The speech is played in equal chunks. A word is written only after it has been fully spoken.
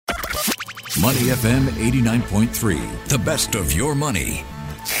Money FM 89.3, the best of your money.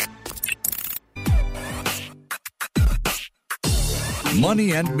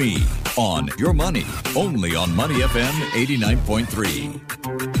 Money and Me on Your Money, only on Money FM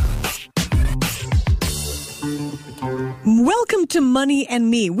 89.3. Welcome to Money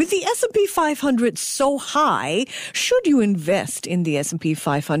and Me. With the S&P 500 so high, should you invest in the S&P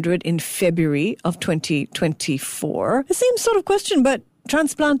 500 in February of 2024? The same sort of question, but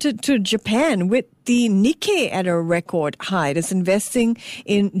transplanted to Japan with the Nikkei at a record high. Does investing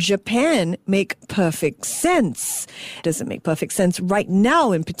in Japan make perfect sense? Does it make perfect sense right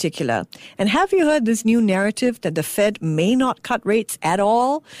now in particular? And have you heard this new narrative that the Fed may not cut rates at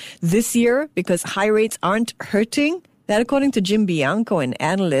all this year because high rates aren't hurting? That, according to Jim Bianco, an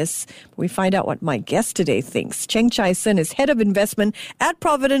analyst. We find out what my guest today thinks. Cheng Chai-Sen is head of investment at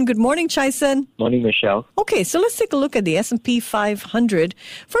Provident. Good morning, Chai-Sen. Morning, Michelle. Okay, so let's take a look at the S&P 500.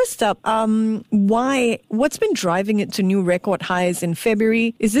 First up, what's been driving it to new record highs in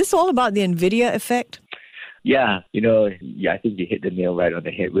February? Is this all about the NVIDIA effect? Yeah, I think you hit the nail right on the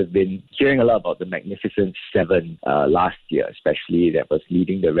head. We've been hearing a lot about the Magnificent Seven last year, especially that was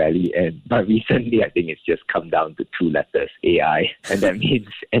leading the rally. But recently, I think it's just come down to two letters, AI, and that means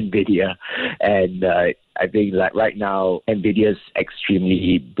NVIDIA. And I think like right now, NVIDIA's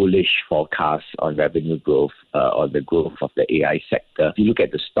extremely bullish forecast on revenue growth, on the growth of the AI sector. If you look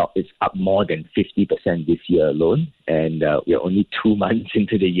at the stock, it's up more than 50% this year alone. And we're only 2 months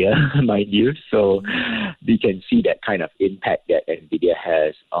into the year, mind you. So we can see that kind of impact that NVIDIA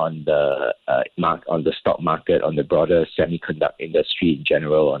has on the stock market, on the broader semiconductor industry in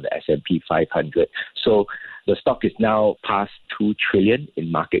general, on the S&P 500. So the stock is now past $2 trillion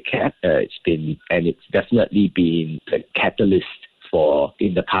in market cap. It's definitely been the catalyst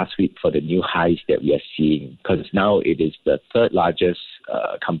in the past week for the new highs that we are seeing, because now it is the third largest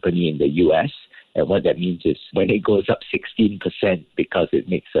company in the US. And what that means is when it goes up 16%, because it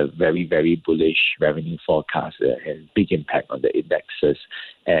makes a very, very bullish revenue forecast, it has big impact on the indexes.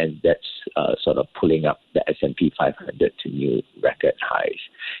 And that's sort of pulling up the S&P 500 to new record highs.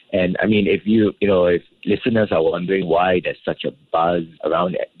 And I mean, if listeners are wondering why there's such a buzz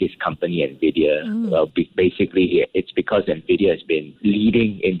around this company, NVIDIA, well, basically it's because NVIDIA has been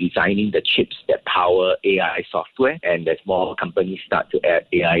leading in designing the chips that power AI software. And as more companies start to add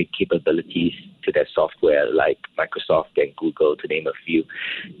AI capabilities to their software, like Microsoft and Google, to name a few,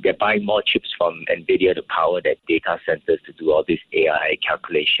 they're buying more chips from NVIDIA to power their data centers to do all this AI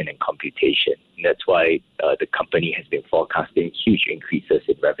calculation and computation. And that's why the company has been forecasting huge increases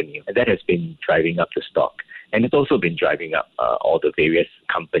in revenue. And that has been driving up the stock. And it's also been driving up all the various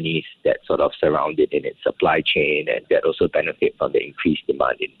companies that sort of surround it in its supply chain, and that also benefit from the increased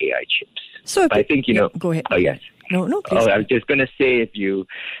demand in AI chips. So I think, go ahead. Oh, yes. No, please. I was just going to say, if you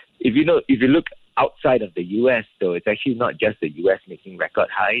look outside of the U.S., though, it's actually not just the U.S. making record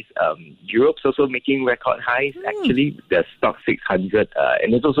highs. Europe's also making record highs, actually. The stock 600,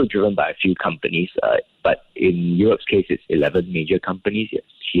 and it's also driven by a few companies. But in Europe's case, it's 11 major companies.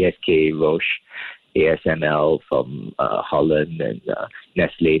 Yes, GSK, Roche, ASML from Holland, and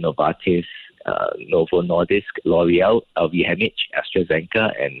Nestle, Novartis, Novo Nordisk, L'Oreal, LVMH,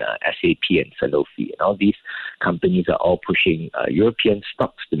 AstraZeneca, and SAP and Sanofi. And all these companies are all pushing European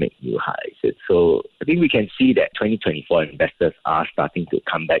stocks to make new highs. And so I think we can see that 2024 investors are starting to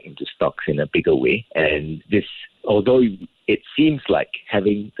come back into stocks in a bigger way. And this, although it seems like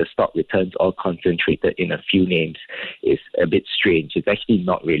having the stock returns all concentrated in a few names is a bit strange, it's actually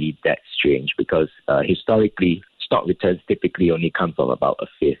not really that strange, because historically, stock returns typically only come from about a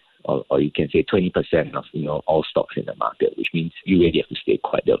fifth, or you can say 20% of all stocks in the market, which means you really have to stay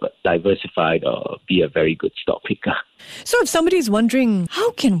quite diversified or be a very good stock picker. So if somebody's wondering,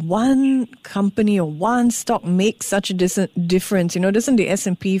 how can one company or one stock make such a difference? Doesn't the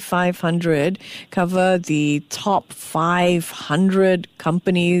S&P 500 cover the top 500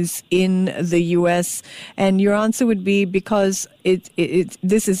 companies in the U.S.? And your answer would be because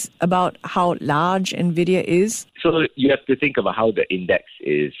this is about how large NVIDIA is? So you have to think about how the index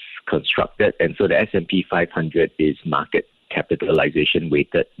is constructed. And so the S&P 500 is market capitalization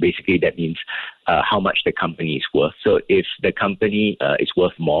weighted. Basically, that means how much the company is worth. So if the company is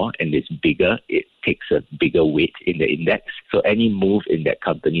worth more and is bigger, it takes a bigger weight in the index. So any move in that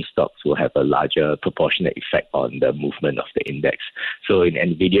company's stocks will have a larger proportionate effect on the movement of the index. So in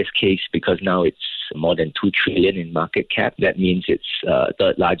NVIDIA's case, because now it's more than 2 trillion in market cap. That means it's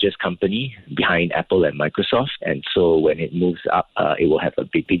third largest company behind Apple and Microsoft. And so when it moves up, it will have a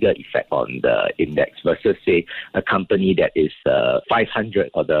bigger effect on the index versus, say, a company that is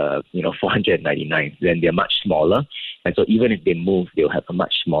 500 or the 499. Then they're much smaller. And so even if they move, they'll have a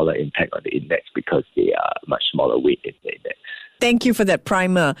much smaller impact on the index because they are much smaller weight in the index. Thank you for that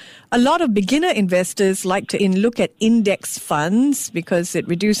primer. A lot of beginner investors like to look at index funds because it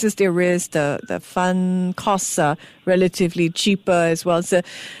reduces their risk. The fund costs are relatively cheaper as well. It's an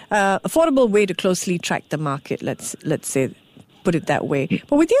affordable way to closely track the market, let's say. Put it that way.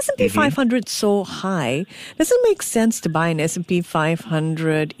 But with the S&P 500 so high, does it make sense to buy an S&P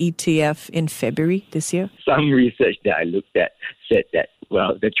 500 ETF in February this year? Some research that I looked at said that,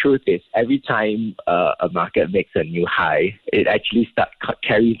 well, the truth is every time a market makes a new high, it actually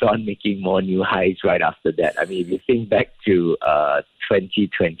carries on making more new highs right after that. I mean, if you think back to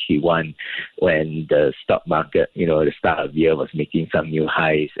 2021 when the stock market, the start of the year was making some new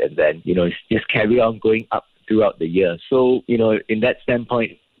highs and then, it's just carry on going up throughout the year. So, in that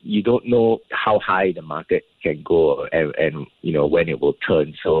standpoint, you don't know how high the market can go and when it will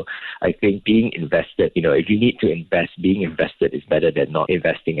turn. So I think being invested, if you need to invest, being invested is better than not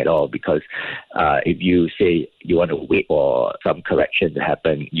investing at all because if you say you want to wait for some correction to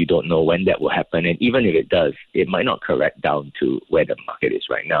happen, you don't know when that will happen. And even if it does, it might not correct down to where the market is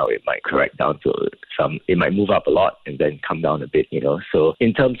right now. It might correct down to it might move up a lot and then come down a bit, So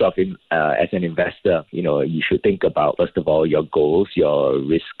in terms of as an investor, you should think about, first of all, your goals, your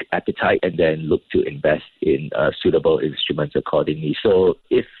risk appetite, and then look to invest in suitable instruments accordingly. So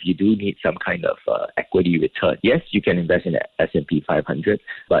if you do need some kind of equity return, yes, you can invest in the S&P 500.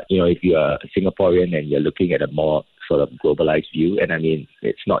 But, if you're a Singaporean and you're looking at a more sort of globalized view, and I mean,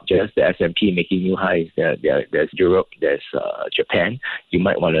 it's not just the S&P making new highs. There's Europe, there's Japan. You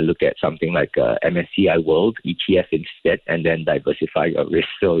might want to look at something like MSCI World ETF instead, and then diversify your risk.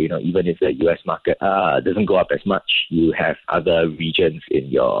 So, even if the US market doesn't go up as much, you have other regions in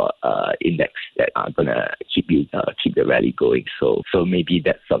your index that are going to keep the rally going. So maybe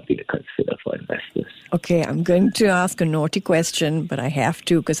that's something to consider for investors. Okay, I'm going to ask a naughty question, but I have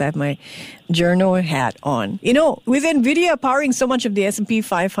to because I have my journal hat on. With NVIDIA powering so much of the S&P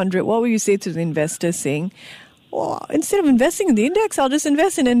 500, what would you say to the investors saying, well, instead of investing in the index, I'll just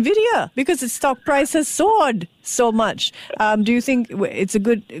invest in NVIDIA because its stock price has soared so much. Do you think it's a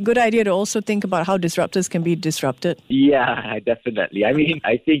good idea to also think about how disruptors can be disrupted? Yeah, definitely. I mean,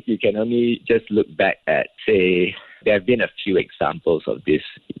 I think you can only just look back at, say, there have been a few examples of this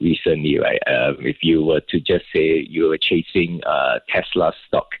recently, right? If you were to just say you were chasing Tesla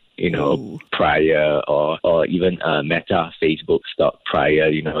stock, prior or even Meta, Facebook stock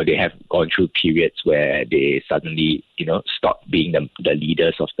prior, they have gone through periods where they suddenly, stopped being the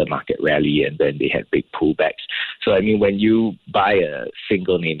leaders of the market rally and then they had big pullbacks. So, I mean, when you buy a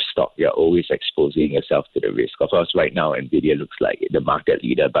single name stock, you're always exposing yourself to the risk. Of course, right now, NVIDIA looks like the market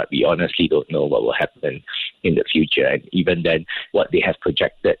leader, but we honestly don't know what will happen in the future. And even then, what they have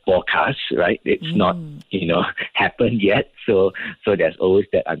projected forecasts, right? It's not, happened yet. So there's always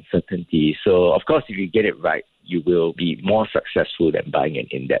that uncertainty. So, of course, if you get it right, you will be more successful than buying an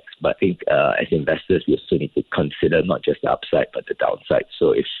index. But I think as investors, we also need to consider not just the upside, but the downside.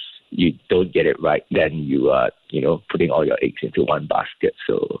 So if you don't get it right, then you are, putting all your eggs into one basket.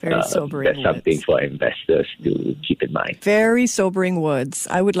 So that's something for investors to keep in mind. Very sobering words.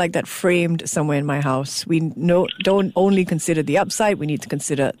 I would like that framed somewhere in my house. We don't only consider the upside, we need to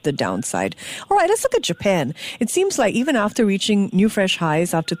consider the downside. All right, let's look at Japan. It seems like even after reaching new fresh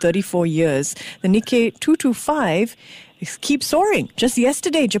highs after 34 years, the Nikkei 225 keep soaring. Just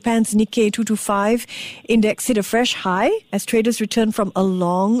yesterday, Japan's Nikkei 225 index hit a fresh high as traders return from a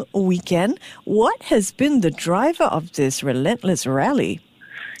long weekend. What has been the driver of this relentless rally?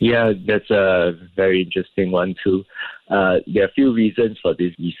 Yeah, that's a very interesting one too. There are a few reasons for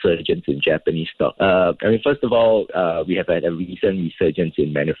this resurgence in Japanese stock. First of all, we have had a recent resurgence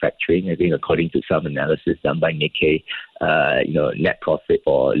in manufacturing. I think according to some analysis done by Nikkei, net profit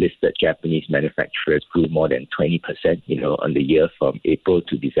for listed Japanese manufacturers grew more than 20%, on the year from April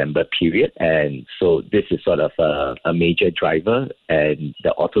to December period. And so this is sort of a major driver, and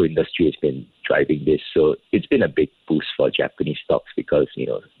the auto industry has been driving this. So it's been a big boost for Japanese stocks because,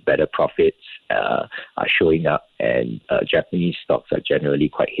 better profits are showing up, and Japanese stocks are generally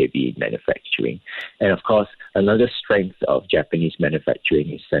quite heavy in manufacturing. And of course, another strength of Japanese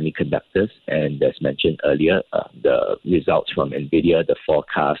manufacturing is semiconductors. And as mentioned earlier, the results from NVIDIA, the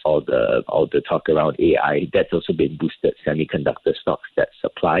forecast, all the talk around AI, that's also been boosted semiconductor stocks that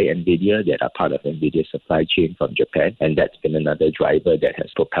supply NVIDIA, that are part of NVIDIA's supply chain from Japan. And that's been another driver that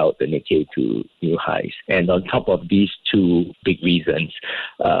has propelled the Nikkei to new highs. And on top of these two big reasons,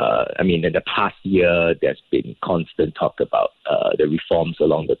 in the past year, there's been constant talk about the reforms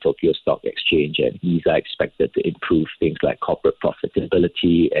along the Tokyo Stock Exchange, and these are expected to improve things like corporate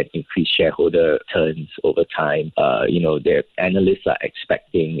profitability and increase shareholder returns over time. The analysts are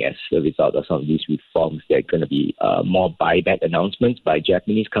expecting, as a result of some of these reforms, there are going to be more buyback announcements by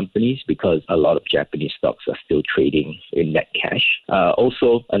Japanese companies, because a lot of Japanese stocks are still trading in net cash.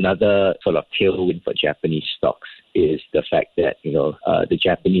 Also, another sort of tailwind for Japanese stocks is the fact that the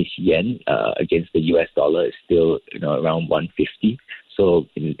Japanese yen against the US dollar is still around 150. So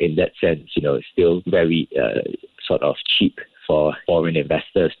in that sense, it's still very sort of cheap for foreign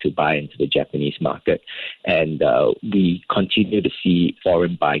investors to buy into the Japanese market. And we continue to see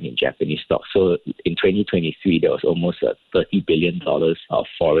foreign buying in Japanese stocks. So in 2023, there was almost $30 billion of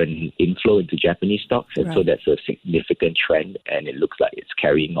foreign inflow into Japanese stocks. And so that's a significant trend, and it looks like it's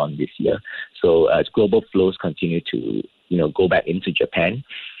carrying on this year. So as global flows continue to go back into Japan,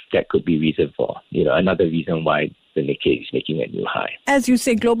 that could be reason for another reason why the Nikkei is making a new high. As you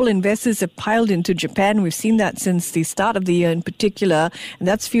say, global investors have piled into Japan. We've seen that since the start of the year in particular, and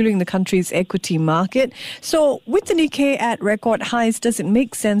that's fueling the country's equity market. So with the Nikkei at record highs, does it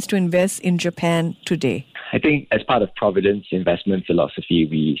make sense to invest in Japan today? I think as part of Provident's investment philosophy,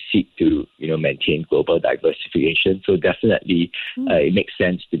 we seek to maintain global diversification. So definitely it makes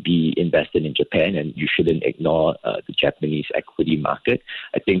sense to be invested in Japan, and you shouldn't ignore the Japanese equity market.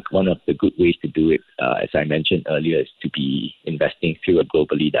 I think one of the good ways to do it, as I mentioned earlier, is to be investing through a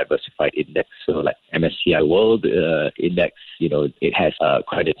globally diversified index. So like MSCI World Index, it has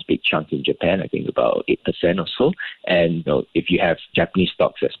quite a big chunk in Japan, I think about 8% or so. And if you have Japanese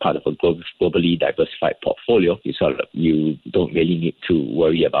stocks as part of a globally diversified portfolio, you don't really need to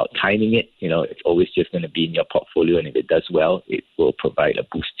worry about timing it. It's always just going to be in your portfolio, and if it does well, it will provide a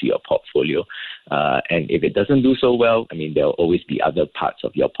boost to your portfolio. And if it doesn't do so well, there'll always be other parts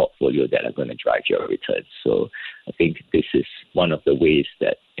of your portfolio that are going to drive your returns. So I think this is one of the ways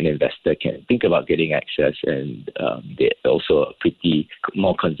that an investor can think about getting access, and they're also a pretty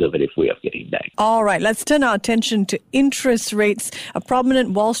more conservative way of getting that. All right, let's turn our attention to interest rates. A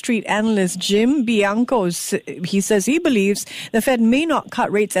prominent Wall Street analyst, Jim Bianco, he says he believes the Fed may not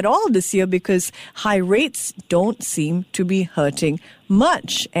cut rates at all this year because high rates don't seem to be hurting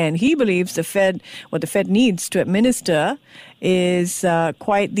much. And he believes what the Fed needs to administer is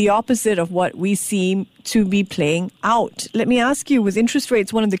quite the opposite of what we seem to be playing out. Let me ask you, with interest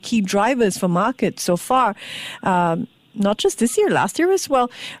rates one of the key drivers for markets so far, not just this year, last year as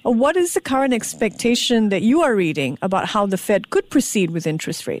well, what is the current expectation that you are reading about how the Fed could proceed with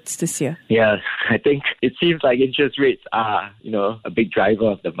interest rates this year? Yeah, I think it seems like interest rates are, a big driver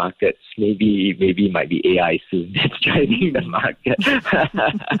of the markets. Maybe it might be AI soon that's driving the market.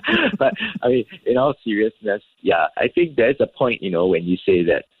 But in all seriousness, I think there's a point, when you say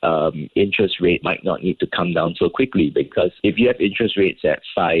that interest rate might not need to come down so quickly, because if you have interest rates at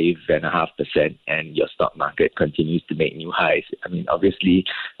 5.5% and your stock market continues to make new highs, obviously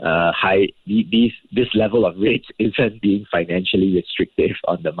this level of rates isn't being financially restrictive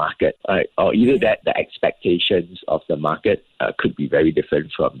on the market, right? Or either that the expectations of the market could be very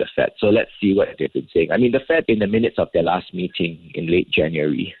different from the Fed. So let's see what they've been saying. The Fed, in the minutes of their last meeting in late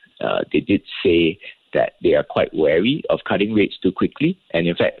January, they did say that they are quite wary of cutting rates too quickly. And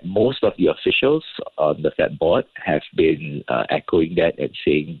in fact, most of the officials on the Fed board have been echoing that and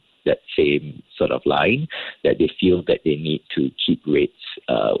saying that same sort of line, that they feel that they need to keep rates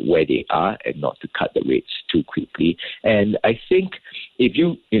where they are and not to cut the rates too quickly. And I think if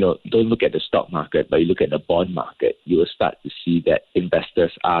you don't look at the stock market, but you look at the bond market, you will start to see that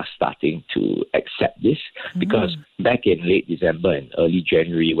investors are starting to accept this, because back in late December and early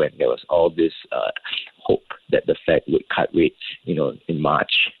January, when there was all this hope that the Fed would cut rates, in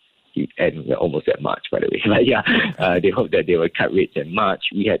March, and we're almost at March, by the way. But they hoped that they would cut rates in March.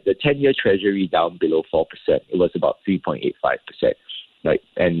 We had the 10-year Treasury down below 4%. It was about 3.85%. Right,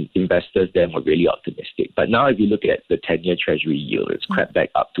 and investors then were really optimistic. But now if you look at the 10-year Treasury yield, it's crept back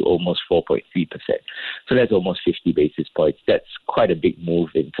up to almost 4.3%. So that's almost 50 basis points. That's quite a big move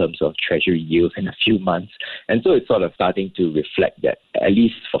in terms of Treasury yields in a few months. And so it's sort of starting to reflect that, at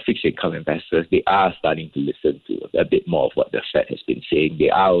least for fixed income investors, they are starting to listen to a bit more of what the Fed has been saying.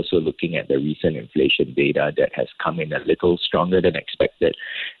 They are also looking at the recent inflation data that has come in a little stronger than expected.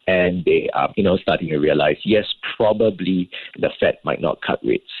 And they are, starting to realize, yes, probably the Fed might not cut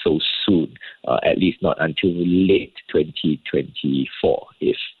rates so soon, at least not until late 2024,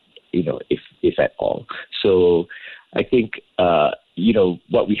 if at all. So I think,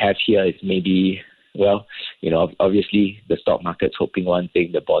 what we have here is maybe, obviously the stock market's hoping one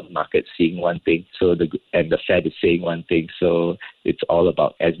thing, the bond market's seeing one thing, and the Fed is saying one thing. So it's all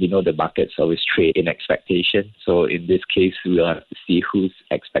about, as we know, the markets always trade in expectation. So in this case, we'll have to see whose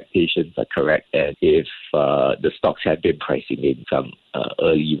expectations are correct, and if the stocks have been pricing in some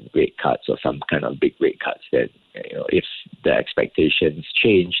early rate cuts or some kind of big rate cuts, then if the expectations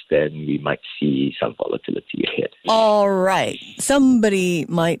change, then we might see some volatility ahead. All right. Somebody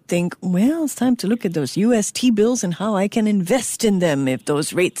might think, well, it's time to look at those US T-bills and how I can invest in them if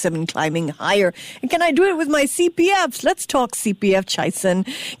those rates have been climbing higher. And can I do it with my CPFs? Let's talk CPF, Chaisen.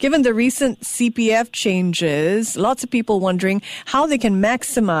 Given the recent CPF changes, lots of people wondering how they can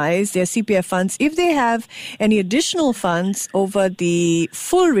maximize their CPF funds if they have any additional funds over the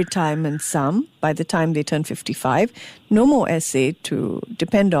full retirement sum by the time they turn 55. No more SA to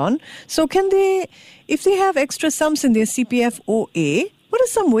depend on. So can they, if they have extra sums in their CPF-OA, what are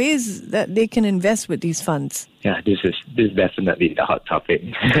some ways that they can invest with these funds? Yeah, this is definitely the hot topic.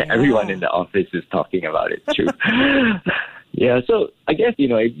 Yeah. Everyone in the office is talking about it too. Yeah, so I guess,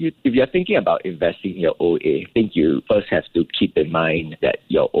 if you're thinking about investing in your OA, I think you first have to keep in mind that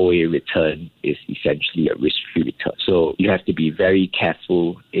your OA return is essentially a risk-free return. So you have to be very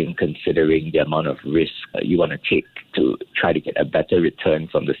careful in considering the amount of risk you want to take to try to get a better return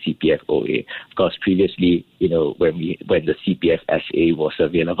from the CPF-OA. Of course, previously, when the CPF-SA was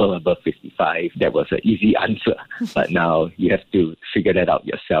available above 55, that was an easy answer. But now you have to figure that out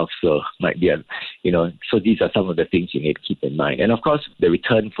yourself. So might be so these are some of the things you need to keep in mind. And of course, the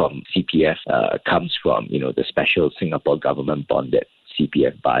return from CPF comes from, the special Singapore government bond that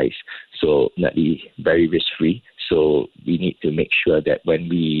CPF buys. So definitely very risk-free. So we need to make sure that when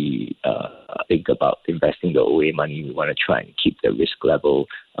we think about investing the OA money, we want to try and keep the risk level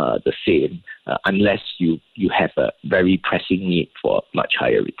the same, unless you have a very pressing need for much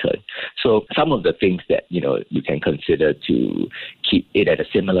higher return. So some of the things that you can consider to keep it at a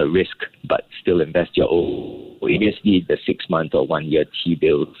similar risk but still invest your OA. Obviously, the 6-month or 1-year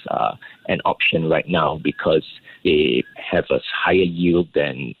T-bills are an option right now because they have a higher yield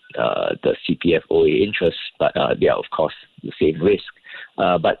than the CPF-OA interest, but they are, of course, the same risk.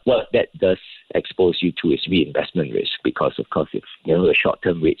 But what that does expose you to is reinvestment risk because, of course, if the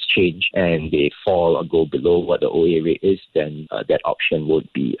short-term rates change and they fall or go below what the OA rate is, then that option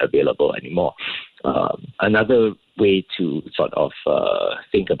won't be available anymore. Another way to sort of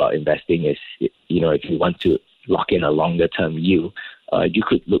think about investing is, if you want to lock in a longer-term yield, you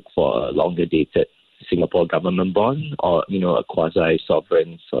could look for a longer-dated Singapore government bond or, a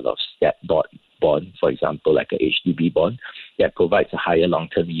quasi-sovereign sort of stat bond, for example, like a HDB bond that provides a higher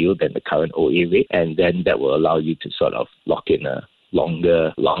long-term yield than the current OA rate. And then that will allow you to sort of lock in a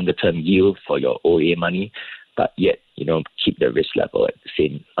longer-term yield for your OA money, but yet, keep the risk level at the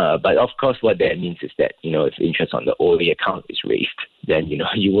same. But of course, what that means is that, if interest on the OA account is raised, then,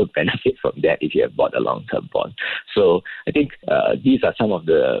 you will benefit from that if you have bought a long-term bond. So I think these are some of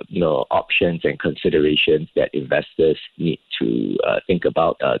the, options and considerations that investors need to think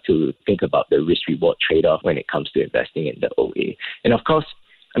about the risk-reward trade-off when it comes to investing in the OA. And of course,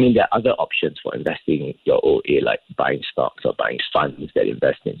 there are other options for investing your OA, like buying stocks or buying funds that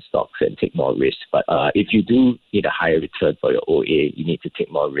invest in stocks and take more risk. But if you do need a higher return for your OA, you need to take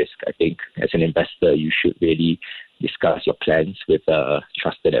more risk. I think as an investor, you should really discuss your plans with a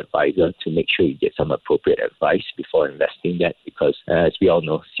trusted advisor to make sure you get some appropriate advice before investing that, because as we all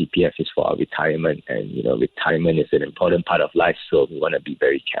know, CPF is for our retirement, and retirement is an important part of life, so we want to be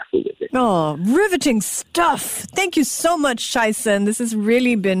very careful with it. Oh, riveting stuff. Thank you so much, Chaisen. This has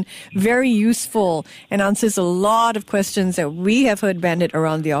really been very useful and answers a lot of questions that we have heard banded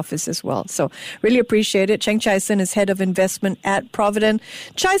around the office as well. So really appreciate it. Cheng Chaisen is Head of Investment at Provident.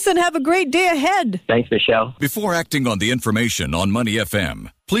 Chaisen, have a great day ahead. Thanks, Michelle. Before acting on the information on Money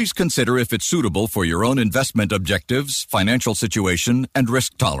FM, please consider if it's suitable for your own investment objectives, financial situation, and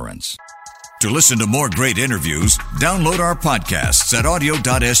risk tolerance. To listen to more great interviews, download our podcasts at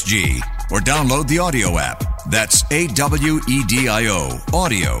audio.sg or download the audio app. That's AWEDIO,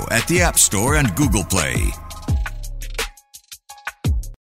 audio at the App Store and Google Play.